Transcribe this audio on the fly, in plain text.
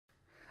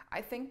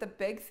I think the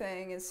big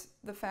thing is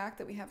the fact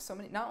that we have so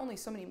many, not only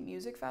so many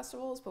music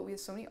festivals, but we have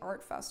so many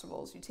art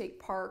festivals. You take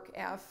Park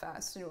Ave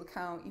Fest into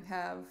account, you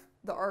have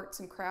the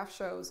arts and craft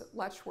shows at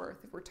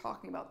Letchworth, if we're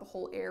talking about the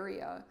whole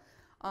area.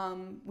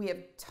 We have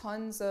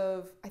tons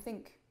of, I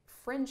think,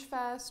 Fringe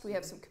Fest, we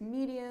have some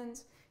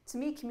comedians. To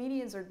me,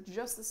 comedians are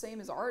just the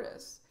same as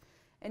artists.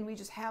 And we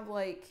just have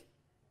like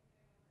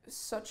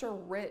such a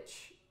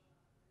rich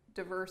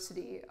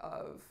diversity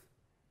of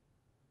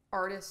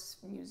artists,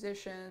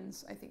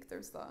 musicians. I think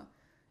there's the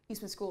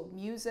Eastman School of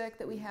Music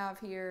that we have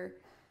here.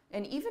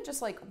 And even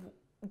just like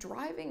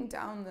driving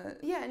down the,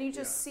 and you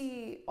just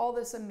see all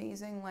this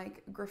amazing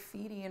like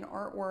graffiti and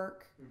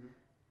artwork.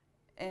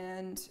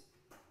 And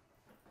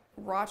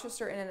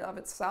Rochester in and of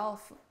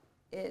itself,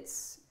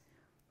 it's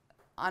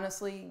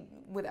honestly,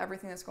 with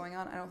everything that's going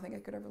on, I don't think I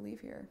could ever leave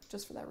here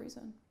just for that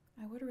reason.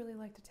 I would really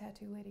like to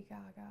tattoo Lady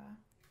Gaga.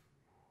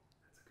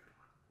 That's a good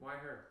one. Why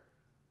her?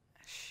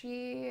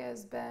 She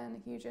has been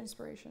a huge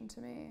inspiration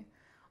to me.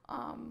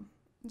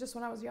 Just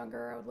when I was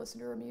younger, I would listen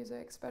to her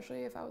music,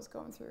 especially if I was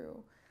going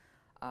through,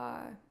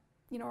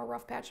 you know, a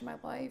rough patch in my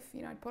life.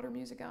 You know, I'd put her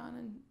music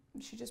on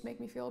and she'd just make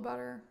me feel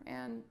better.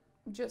 And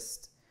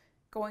just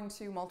going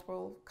to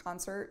multiple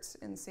concerts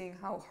and seeing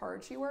how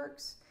hard she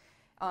works,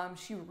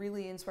 she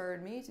really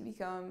inspired me to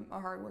become a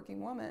hardworking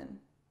woman,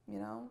 you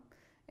know?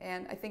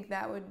 And I think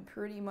that would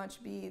pretty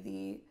much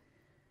be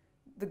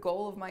the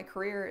goal of my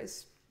career,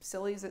 as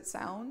silly as it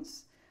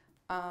sounds.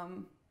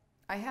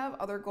 I have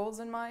other goals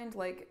in mind,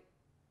 like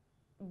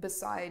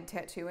beside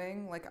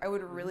tattooing. Like I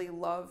would really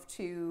love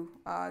to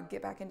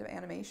get back into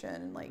animation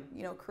and like,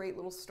 you know, create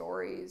little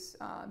stories.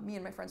 Me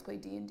and my friends play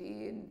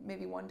D&D, and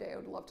maybe one day I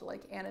would love to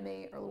like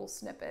animate our little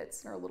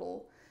snippets and our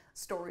little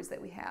stories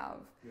that we have.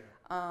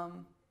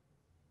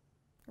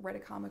 Write a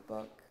comic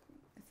book,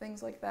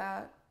 things like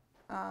that.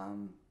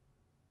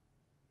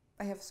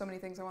 I have so many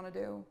things I want to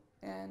do,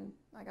 and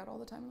I got all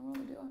the time in the world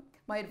to do it.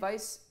 My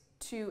advice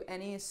to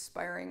any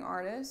aspiring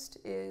artist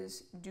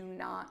is do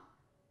not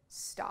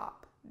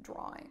stop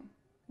drawing.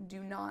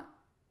 Do not,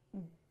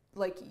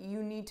 like,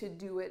 you need to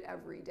do it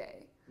every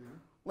day.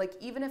 Like,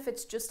 even if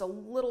it's just a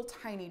little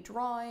tiny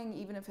drawing,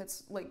 even if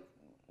it's like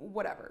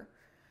whatever.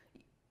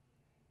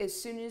 As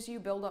soon as you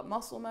build up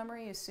muscle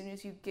memory, as soon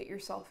as you get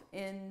yourself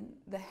in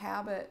the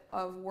habit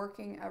of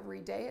working every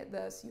day at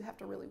this, you have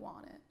to really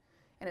want it.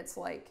 And it's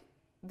like,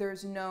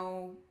 there's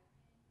no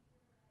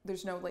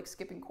like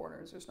skipping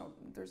corners.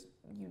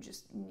 You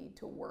just need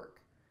to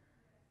work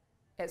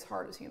as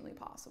hard as humanly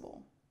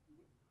possible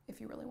if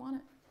you really want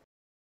it.